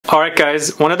Alright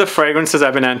guys, one of the fragrances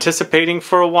I've been anticipating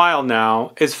for a while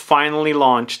now is finally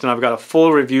launched, and I've got a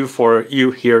full review for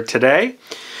you here today.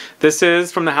 This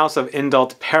is from the house of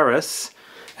Indult Paris,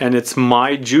 and it's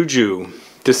My Juju.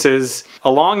 This is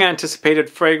a long anticipated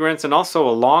fragrance and also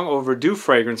a long overdue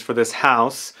fragrance for this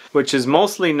house, which is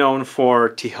mostly known for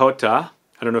Tihota.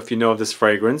 I don't know if you know of this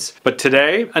fragrance. But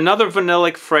today, another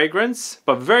vanillic fragrance,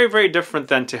 but very, very different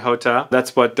than Tihota.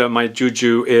 That's what My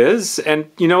Juju is. And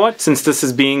you know what? Since this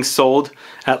is being sold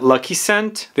at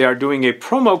Luckyscent, they are doing a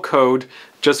promo code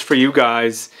just for you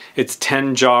guys. It's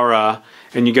 10 Jara,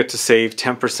 and you get to save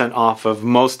 10% off of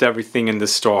most everything in the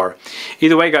store.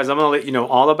 Either way, guys, I'm gonna let you know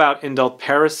all about Indult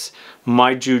Paris,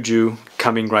 My Juju,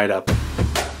 coming right up.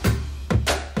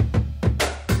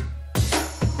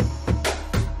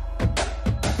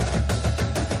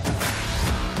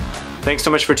 Thanks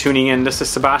so much for tuning in. This is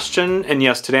Sebastian, and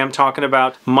yes, today I'm talking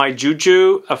about My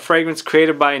Juju, a fragrance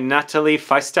created by Nathalie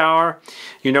Feisthauer.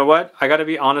 You know what? I gotta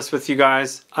be honest with you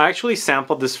guys. I actually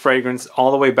sampled this fragrance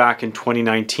all the way back in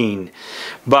 2019,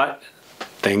 but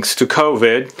thanks to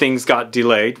COVID, things got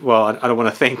delayed. Well, I don't want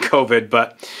to thank COVID,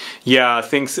 but yeah,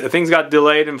 things got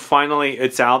delayed, and finally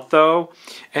it's out though.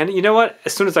 And you know what?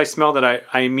 As soon as I smelled it,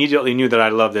 I immediately knew that I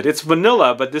loved it. It's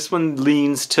vanilla, but this one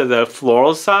leans to the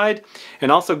floral side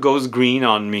and also goes green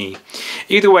on me.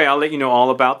 Either way, I'll let you know all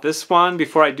about this one.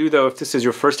 Before I do though, if this is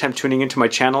your first time tuning into my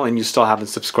channel and you still haven't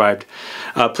subscribed,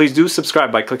 please do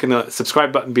subscribe by clicking the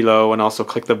subscribe button below, and also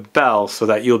click the bell so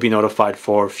that you'll be notified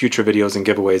for future videos and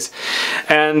giveaways.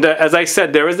 And as I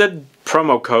said, there is a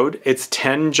promo code. It's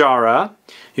 10 Jara.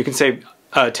 You can save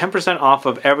 10% off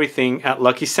of everything at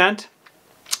Luckyscent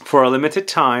for a limited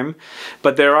time,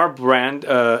 but there are brand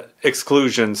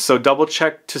exclusions, so double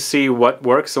check to see what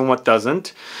works and what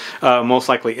doesn't. Most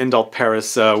likely Indult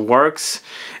Paris works,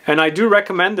 and I do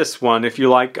recommend this one if you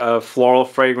like floral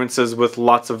fragrances with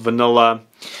lots of vanilla.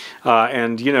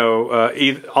 And you know,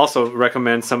 also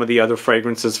recommend some of the other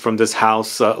fragrances from this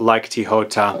house like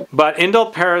Tihota. But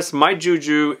Indult Paris My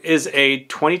Juju is a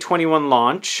 2021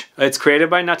 launch. It's created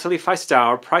by Nathalie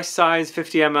Feisthauer. Price size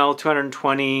 50 ml,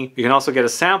 220. You can also get a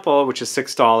sample, which is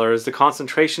 $6. The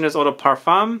concentration is eau de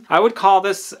parfum. I would call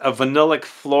this a vanillic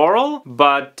floral,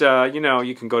 but you know,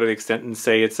 you can go to the extent and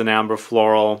say it's an amber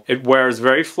floral. It wears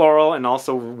very floral and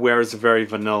also wears very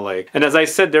vanillic. And as I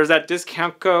said, there's that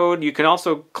discount code. You can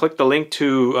also click the link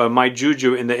to My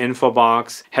Juju in the info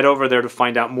box. Head over there to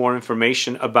find out more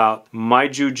information about My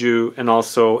Juju and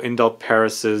also Indult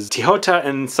Paris's Tihota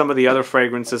and some of the other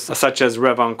fragrances such as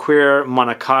Reve, Cuir,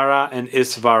 Manakara, and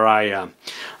Isvaraya.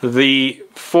 The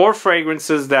four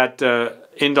fragrances that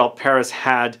Indult Paris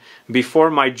had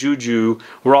before My Juju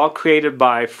were all created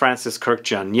by Francis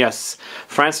Kurkdjian. Yes,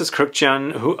 Francis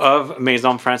Kurkdjian, who of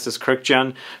Maison Francis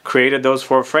Kurkdjian, created those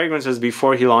four fragrances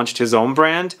before he launched his own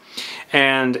brand.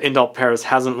 And Indult Paris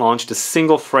hasn't launched a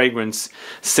single fragrance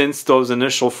since those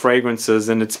initial fragrances,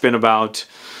 and it's been about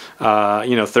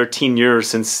 13 years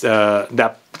since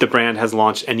the brand has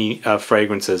launched any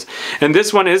fragrances. And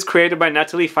this one is created by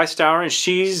Nathalie Feisthauer, and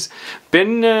she's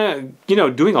been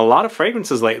doing a lot of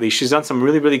fragrances lately. She's done some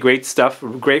really, really great stuff,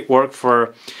 great work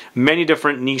for many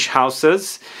different niche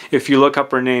houses. If you look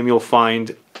up her name, you'll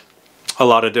find a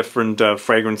lot of different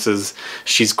fragrances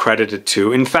she's credited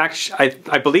to. In fact,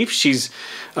 I believe she's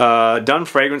done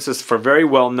fragrances for very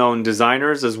well-known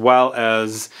designers, as well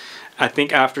as I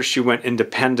think after she went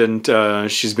independent,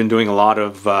 she's been doing a lot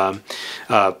of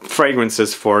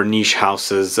fragrances for niche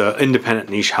houses, independent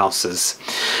niche houses.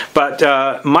 But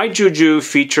My Juju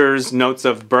features notes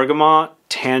of bergamot,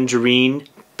 tangerine,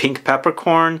 pink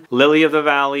peppercorn, lily of the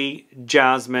valley,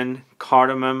 jasmine,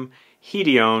 cardamom,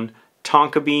 hedione,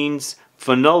 tonka beans,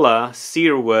 vanilla,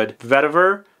 cedarwood,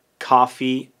 vetiver,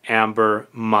 coffee, amber,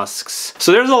 musks.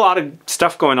 So there's a lot of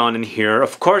stuff going on in here.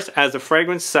 Of course, as the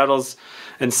fragrance settles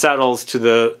to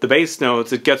the base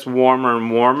notes, it gets warmer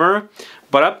and warmer.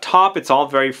 But up top, it's all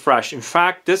very fresh. In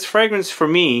fact, this fragrance for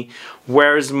me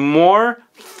wears more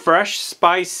fresh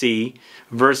spicy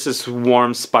versus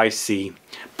warm spicy.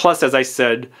 Plus, as I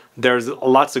said, there's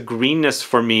lots of greenness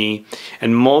for me,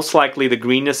 and most likely the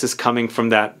greenness is coming from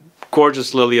that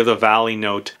gorgeous lily of the valley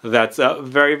note that's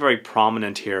very, very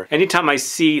prominent here. Anytime I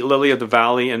see lily of the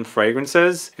valley in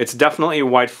fragrances, it's definitely a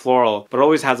white floral, but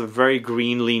always has a very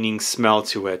green leaning smell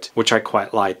to it, which I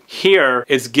quite like. Here,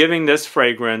 it's giving this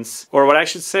fragrance, or what I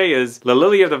should say is, the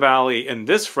lily of the valley in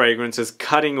this fragrance is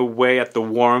cutting away at the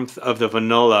warmth of the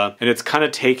vanilla, and it's kind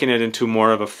of taking it into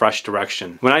more of a fresh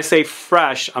direction. When I say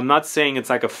fresh, I'm not saying it's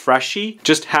like a freshie,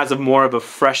 just has a more of a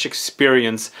fresh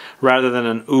experience rather than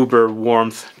an uber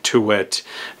warmth to to it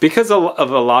because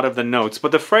of a lot of the notes.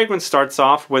 But the fragrance starts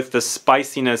off with the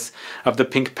spiciness of the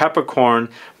pink peppercorn,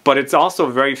 but it's also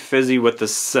very fizzy with the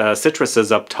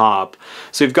citruses up top.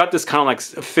 So you've got this kind of like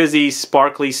fizzy,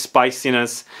 sparkly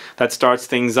spiciness that starts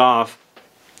things off.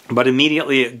 But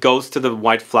immediately it goes to the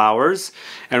white flowers,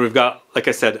 and we've got, like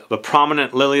I said, the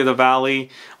prominent lily of the valley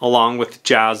along with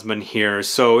jasmine here.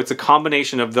 So it's a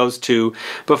combination of those two.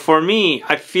 But for me,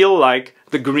 I feel like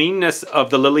the greenness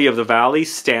of the lily of the valley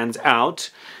stands out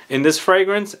in this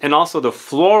fragrance, and also the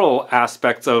floral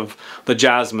aspects of the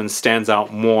jasmine stands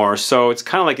out more. So it's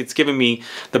kind of like it's giving me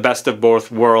the best of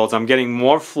both worlds. I'm getting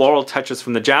more floral touches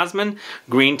from the jasmine,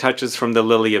 green touches from the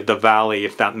lily of the valley,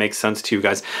 if that makes sense to you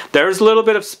guys. There's a little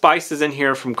bit of spices in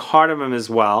here from cardamom as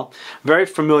well. Very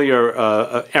familiar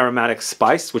aromatic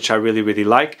spice, which I really, really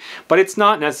like, but it's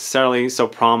not necessarily so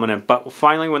prominent. But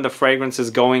finally, when the fragrance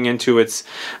is going into its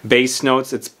base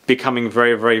notes, it's becoming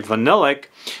very, very vanillic,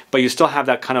 but you still have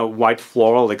that kind of white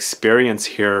floral experience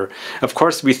here. Of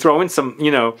course, we throw in some, you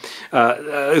know,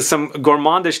 some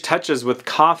gourmandish touches with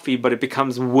coffee, but it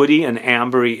becomes woody and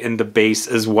ambery in the base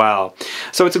as well.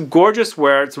 So it's a gorgeous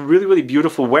wear. It's a really, really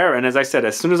beautiful wear. And as I said,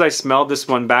 as soon as I smelled this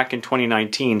one back in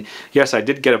 2019, yes, I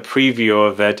did get a preview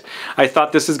of it. I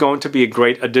thought this is going to be a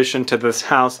great addition to this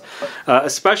house,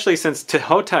 especially since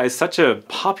Tihota is such a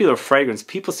popular fragrance.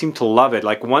 People seem to love it.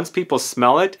 Like once people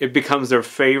smell it, it becomes their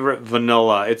favorite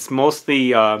vanilla. It's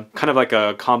mostly kind of like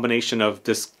a combination of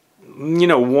this, you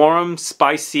know, warm,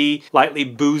 spicy, lightly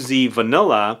boozy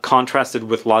vanilla contrasted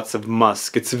with lots of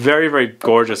musk. It's very, very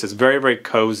gorgeous. It's very, very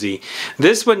cozy.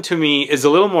 This one to me is a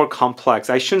little more complex.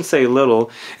 I shouldn't say little.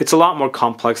 It's a lot more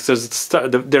complex. There's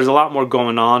a lot more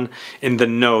going on in the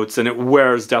notes, and it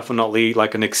wears definitely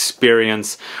like an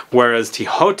experience, whereas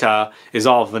Tihota is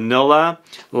all vanilla,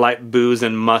 light booze,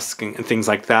 and musk and things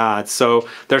like that. So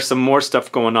there's some more stuff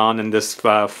going on in this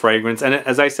fragrance. And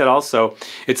as I said also,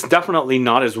 it's definitely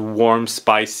not as warm,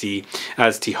 spicy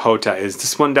as Tihota is.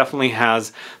 This one definitely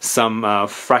has some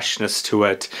freshness to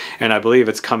it, and I believe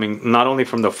it's coming not only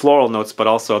from the floral notes, but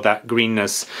also that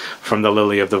greenness from the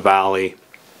lily of the valley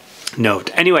note.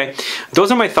 Anyway,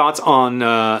 those are my thoughts on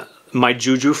my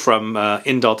Juju from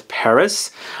Indult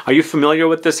Paris. Are you familiar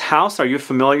with this house? Are you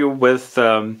familiar with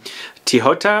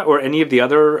Tihota or any of the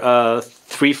other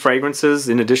 3 fragrances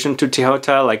in addition to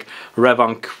Tihota, like Reve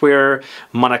on Cuir,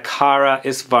 Manakara,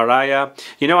 Isvaraya?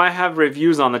 You know, I have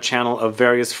reviews on the channel of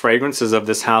various fragrances of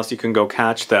this house. You can go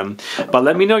catch them. But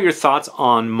let me know your thoughts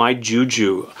on my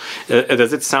Juju.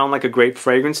 Does it sound like a great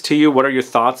fragrance to you? What are your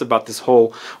thoughts about this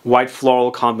whole white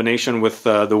floral combination with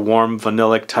the warm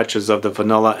vanillic touches of the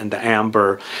vanilla and the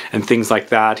amber and things like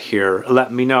that here?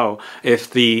 Let me know if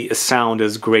the sound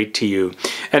is great to you.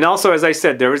 And also, as I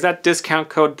said, there is that discount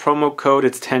code, promo code.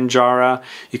 It's Tanjara.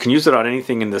 You can use it on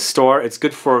anything in the store. It's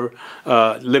good for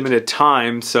limited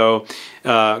time, so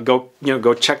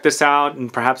go check this out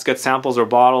and perhaps get samples or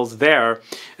bottles there.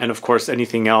 And of course,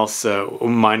 anything else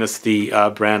minus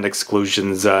the brand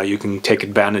exclusions, you can take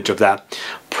advantage of that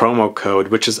promo code,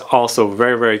 which is also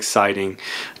very, very exciting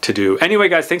to do. Anyway,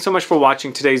 guys, thanks so much for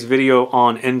watching today's video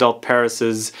on Indult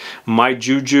Paris's My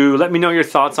Juju. Let me know your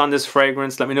thoughts on this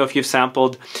fragrance. Let me know if you've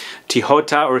sampled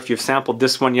Tihota or if you've sampled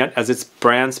this one yet, as it's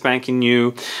brand spanking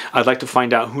new. I'd like to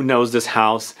find out who knows this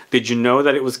house. Did you know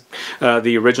that it was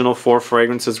the original 4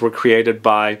 fragrances were created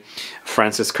by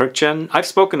Francis Kurkdjian? I've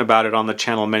spoken about it on the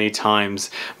channel many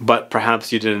times, but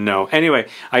perhaps you didn't know. Anyway,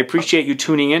 I appreciate you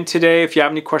tuning in today. If you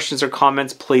have any questions or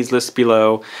comments, please list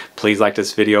below. Please like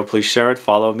this video. Please share it.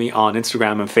 Follow me on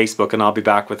Instagram and Facebook, and I'll be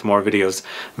back with more videos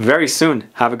very soon.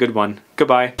 Have a good one.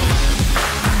 Goodbye.